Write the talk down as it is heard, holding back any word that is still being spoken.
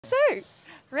So,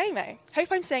 Remo, hope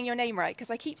I'm saying your name right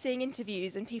because I keep seeing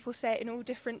interviews and people say it in all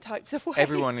different types of ways.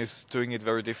 Everyone is doing it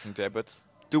very different there, but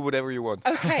do whatever you want.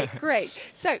 Okay, great.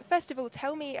 So, first of all,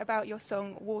 tell me about your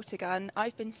song Watergun.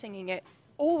 I've been singing it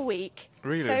all week.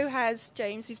 Really? So has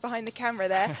James, who's behind the camera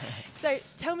there. So,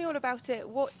 tell me all about it.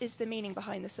 What is the meaning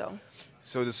behind the song?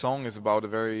 So the song is about a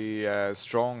very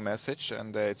strong message,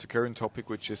 and it's a current topic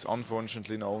which is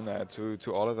unfortunately known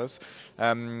to all of us.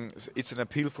 It's an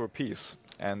appeal for peace,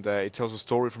 and it tells a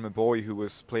story from a boy who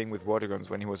was playing with water guns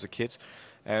when he was a kid,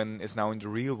 and is now in the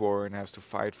real war and has to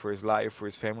fight for his life, for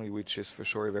his family, which is for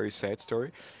sure a very sad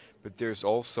story. But there's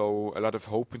also a lot of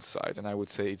hope inside, and I would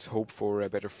say it's hope for a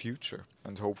better future,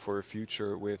 and hope for a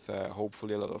future with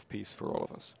hopefully a lot of peace for all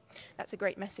of us. That's a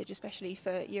great message, especially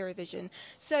for Eurovision.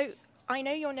 So, I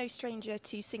know you're no stranger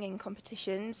to singing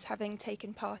competitions, having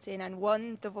taken part in and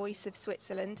won The Voice of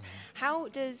Switzerland. How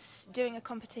does doing a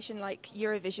competition like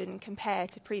Eurovision compare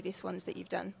to previous ones that you've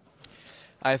done?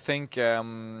 I think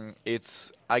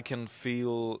I can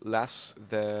feel less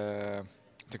the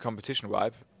competition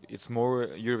vibe. It's more,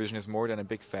 Eurovision is more than a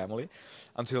big family.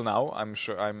 Until now,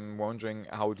 I'm wondering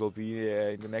how it will be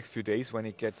in the next few days when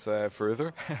it gets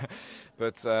further.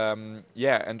 But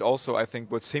yeah, and also I think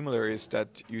what's similar is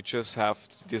that you just have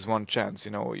this one chance.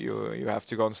 You know, you have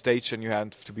to go on stage and you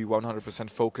have to be 100%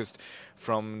 focused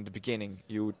from the beginning.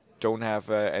 You don't have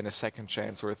a second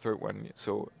chance or a third one.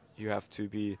 So you have to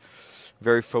be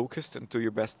very focused and do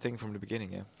your best thing from the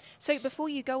beginning. Yeah. So before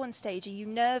you go on stage, are you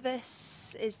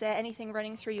nervous? Is there anything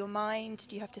running through your mind?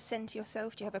 Do you have to center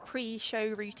yourself? Do you have a pre-show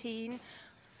routine?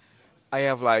 I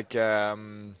have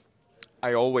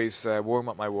I always warm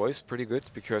up my voice pretty good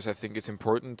because I think it's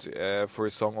important for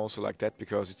a song also like that,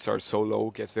 because it starts so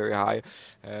low, gets very high.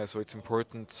 So it's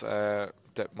important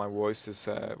that my voice is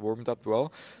warmed up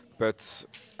well. But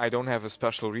I don't have a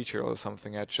special ritual or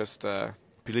something. I just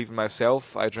believe in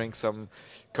myself. I drink some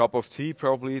cup of tea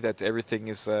probably, that everything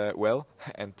is well,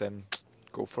 and then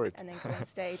go for it. And then go on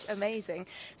stage. Amazing.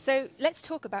 So let's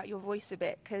talk about your voice a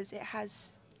bit, because it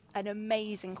has an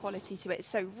amazing quality to it. It's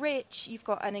so rich. You've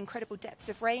got an incredible depth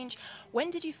of range.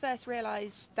 When did you first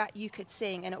realise that you could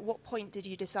sing, and at what point did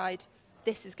you decide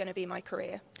this is going to be my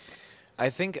career?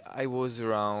 I think I was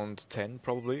around 10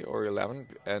 probably, or 11,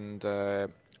 and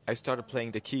I started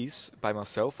playing the keys by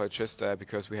myself. I just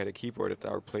because we had a keyboard at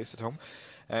our place at home,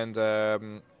 and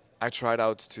I tried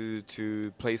out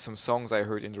to play some songs I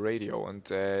heard in the radio, and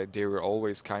they were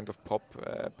always kind of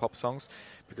pop songs,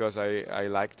 because I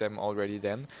liked them already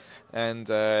then. And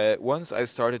once I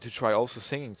started to try also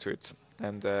singing to it,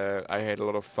 and I had a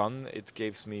lot of fun. It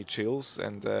gives me chills,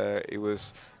 and it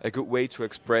was a good way to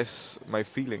express my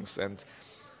feelings. And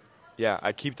yeah,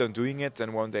 I kept on doing it,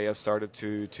 and one day I started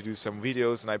to do some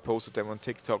videos, and I posted them on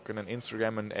TikTok and on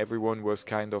Instagram, and everyone was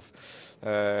kind of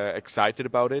excited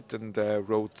about it, and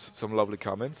wrote some lovely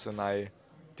comments, and I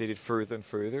did it further and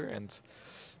further, and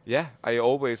yeah, I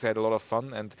always had a lot of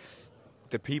fun, and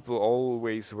the people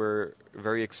always were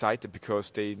very excited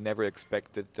because they never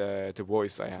expected the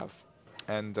voice I have.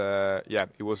 And yeah,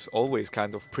 it was always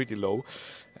kind of pretty low,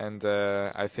 and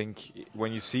I think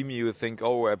when you see me, you think,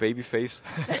 oh, a baby face.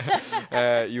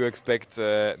 You expect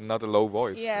not a low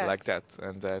voice like that,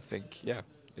 and I think, yeah,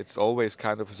 it's always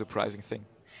kind of a surprising thing.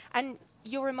 And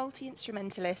you're a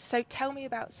multi-instrumentalist, so tell me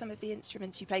about some of the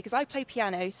instruments you play, because I play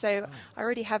piano, so I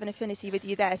already have an affinity with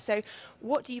you there. So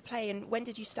what do you play, and when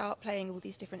did you start playing all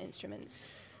these different instruments?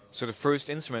 So the first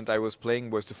instrument I was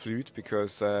playing was the flute,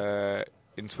 because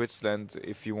in Switzerland,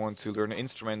 if you want to learn an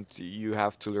instrument, you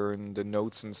have to learn the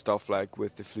notes and stuff like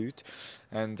with the flute.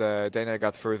 And then I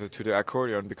got further to the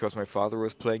accordion because my father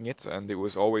was playing it, and it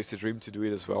was always a dream to do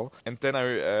it as well. And then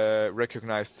I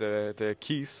recognized the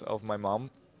keys of my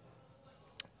mom,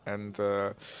 and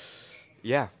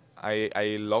yeah,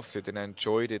 I loved it and I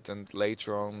enjoyed it. And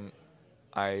later on,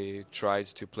 I tried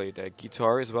to play the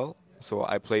guitar as well. So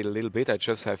I played a little bit. I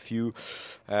just have few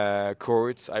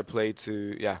chords I played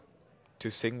to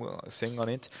sing on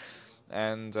it.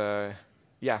 And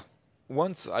yeah,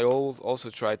 once I also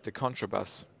tried the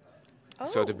contrabass.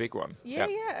 So the big one.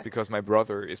 Yeah. Because my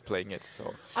brother is playing it.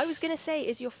 So I was going to say,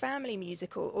 is your family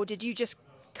musical, or did you just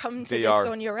come to this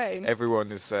on your own?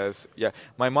 Everyone says, yeah.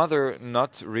 My mother,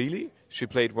 not really. She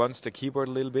played once the keyboard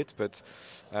a little bit, but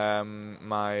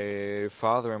my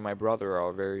father and my brother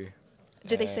are very...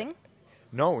 Do they sing?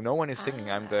 No, no one is singing.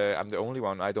 I'm the only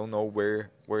one. I don't know where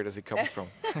does it come from.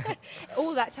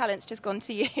 All that talent's just gone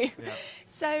to you. Yeah.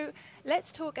 So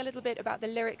let's talk a little bit about the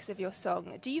lyrics of your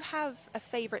song. Do you have a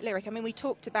favourite lyric? I mean, we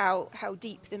talked about how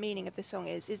deep the meaning of the song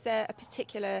is. Is there a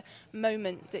particular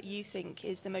moment that you think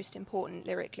is the most important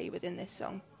lyrically within this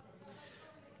song?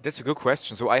 That's a good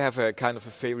question. So I have a kind of a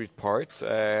favorite part,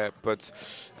 but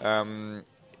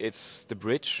it's the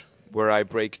bridge where I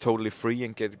break totally free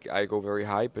and I go very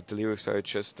high. But the lyrics are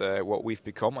just what we've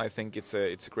become. I think it's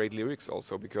a great lyrics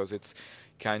also because it's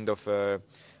kind of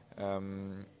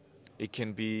it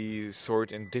can be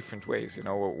sorted in different ways. You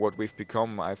know what we've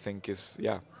become. I think is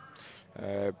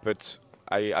but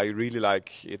I really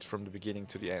like it from the beginning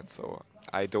to the end. So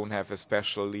I don't have a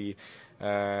specially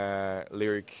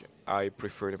lyric I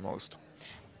prefer the most.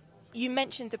 You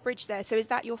mentioned the bridge there, so is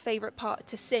that your favourite part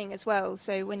to sing as well?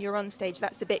 So when you're on stage,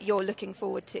 that's the bit you're looking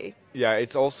forward to? Yeah,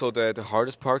 it's also the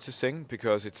hardest part to sing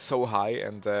because it's so high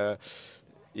and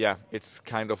it's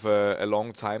kind of a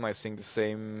long time I sing the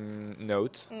same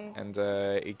note and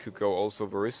it could go also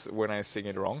worse when I sing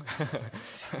it wrong.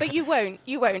 But you won't,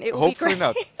 it will Hopefully be great.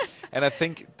 not. And I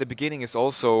think the beginning is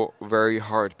also very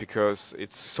hard because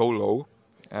it's so low.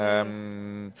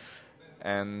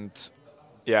 And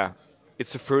yeah,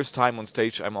 it's the first time on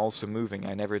stage I'm also moving.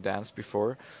 I never danced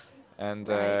before, and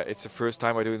it's the first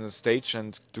time I do it on stage.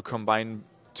 And to combine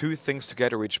two things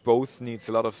together, which both needs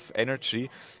a lot of energy,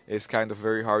 is kind of a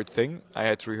very hard thing. I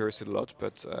had to rehearse it a lot,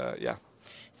 but yeah.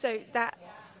 So that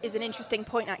is an interesting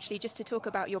point, actually, just to talk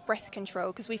about your breath control,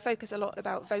 because we focus a lot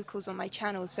about vocals on my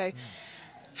channel. So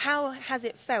how has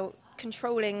it felt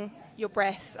controlling your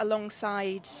breath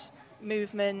alongside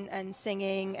movement and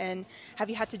singing, and have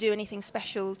you had to do anything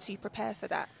special to prepare for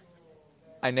that?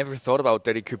 I never thought about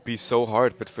that it could be so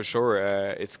hard, but for sure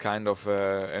it's kind of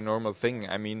a normal thing.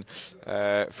 I mean,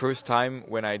 first time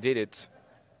when I did it,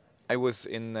 I was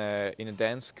in a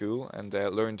dance school and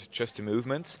learned just the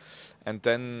movements, and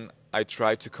then I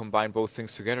tried to combine both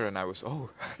things together, and I was, oh,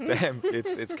 damn,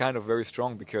 it's kind of very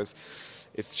strong because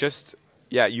it's just,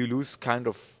 you lose kind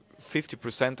of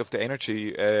 50% of the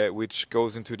energy which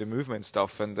goes into the movement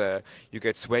stuff, and you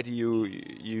get sweaty.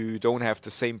 You don't have the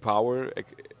same power,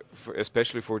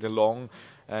 especially for the long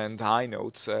and high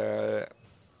notes.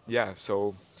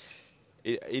 So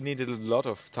it needed a lot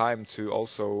of time to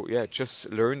also just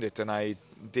learn it, and I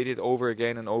did it over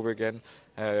again and over again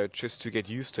just to get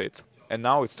used to it. And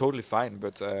now it's totally fine,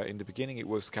 but in the beginning it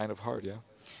was kind of hard.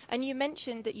 And you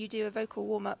mentioned that you do a vocal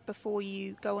warm-up before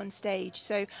you go on stage.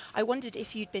 So I wondered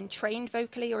if you'd been trained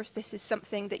vocally, or if this is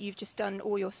something that you've just done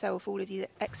all yourself, all of the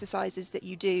exercises that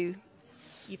you do,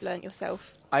 you've learnt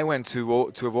yourself. I went to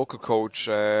a vocal coach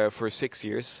for 6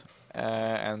 years,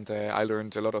 and I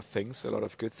learned a lot of things, a lot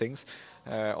of good things,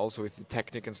 also with the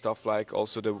technique and stuff, like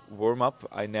also the warm-up.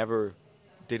 I never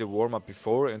did a warm-up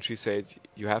before, and she said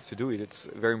you have to do it. It's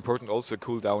very important also to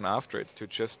cool down after it, to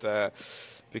just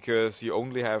because you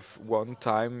only have one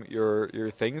time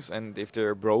your things, and if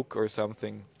they're broke or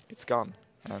something, it's gone.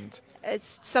 And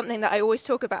it's something that I always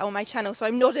talk about on my channel, so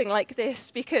I'm nodding like this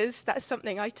because that's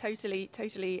something I totally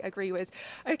agree with.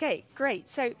 Okay, great.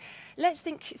 So let's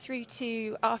think through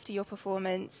to after your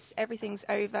performance, everything's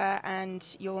over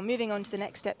and you're moving on to the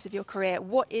next steps of your career.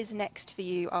 What is next for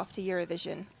you after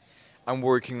Eurovision? I'm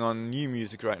working on new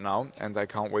music right now, and I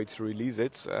can't wait to release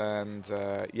it. And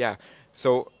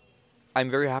so I'm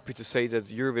very happy to say that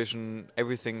Eurovision,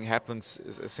 everything happens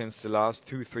since the last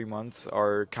 2-3 months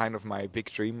are kind of my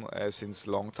big dream since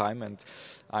a long time, and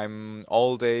I'm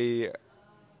all day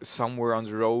somewhere on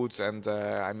the road, and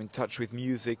I'm in touch with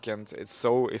music, and it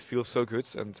feels so good,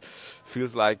 and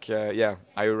feels like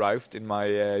I arrived in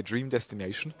my dream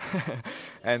destination.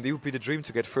 And it would be the dream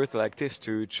to get further like this,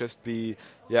 to just be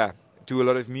do a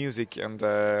lot of music and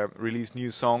release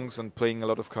new songs and playing a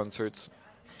lot of concerts.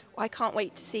 I can't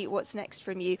wait to see what's next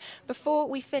from you. Before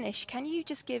we finish, can you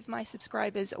just give my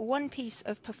subscribers one piece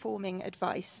of performing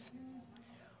advice?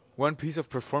 One piece of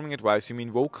performing advice? You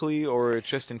mean vocally or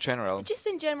just in general? Just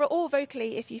in general, or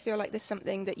vocally, if you feel like there's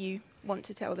something that you want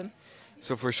to tell them.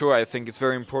 So for sure, I think it's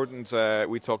very important.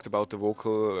 We talked about the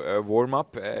vocal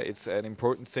warm-up. It's an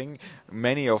important thing.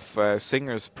 Many of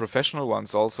singers, professional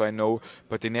ones also I know,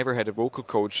 but they never had a vocal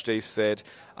coach. They said,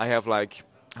 I have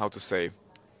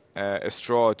a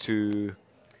straw to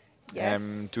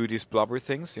do these blubber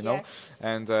things, you know. Yes.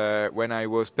 And when I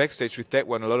was backstage with that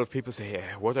one, a lot of people say,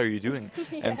 what are you doing?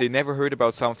 Yes. And they never heard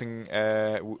about something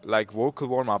like vocal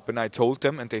warm-up. And I told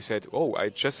them, and they said, I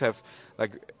just have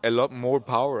like a lot more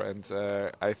power, and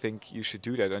I think you should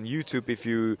do that. On YouTube, if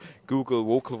you Google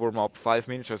vocal warm-up 5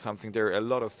 minutes or something, there are a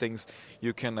lot of things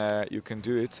you can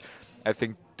do it. I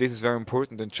think this is very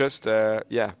important, and just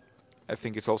I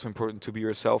think it's also important to be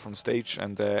yourself on stage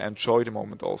and enjoy the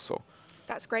moment also.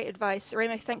 That's great advice.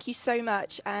 Remo, thank you so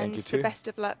much, and the best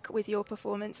of luck with your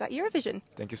performance at Eurovision.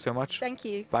 Thank you so much. Thank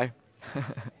you. Bye.